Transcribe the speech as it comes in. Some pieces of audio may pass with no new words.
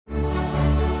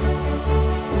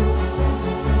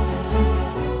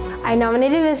I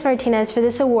nominated Ms. Martinez for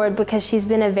this award because she's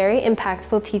been a very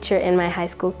impactful teacher in my high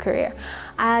school career.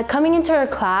 Coming into her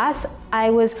class, I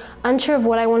was unsure of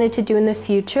what I wanted to do in the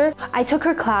future. I took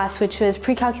her class, which was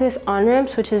Pre-Calculus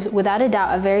On-Ramps, which is without a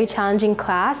doubt a very challenging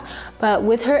class, but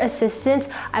with her assistance,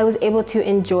 I was able to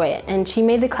enjoy it, and she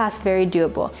made the class very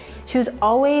doable. She was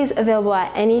always available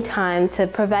at any time to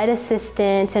provide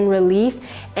assistance and relief,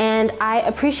 and I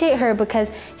appreciate her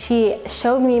because she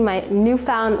showed me my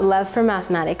newfound love for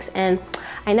mathematics, and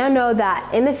I now know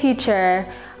that in the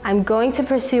future, I'm going to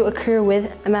pursue a career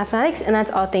with mathematics, and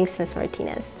that's all thanks to Ms.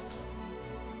 Martinez.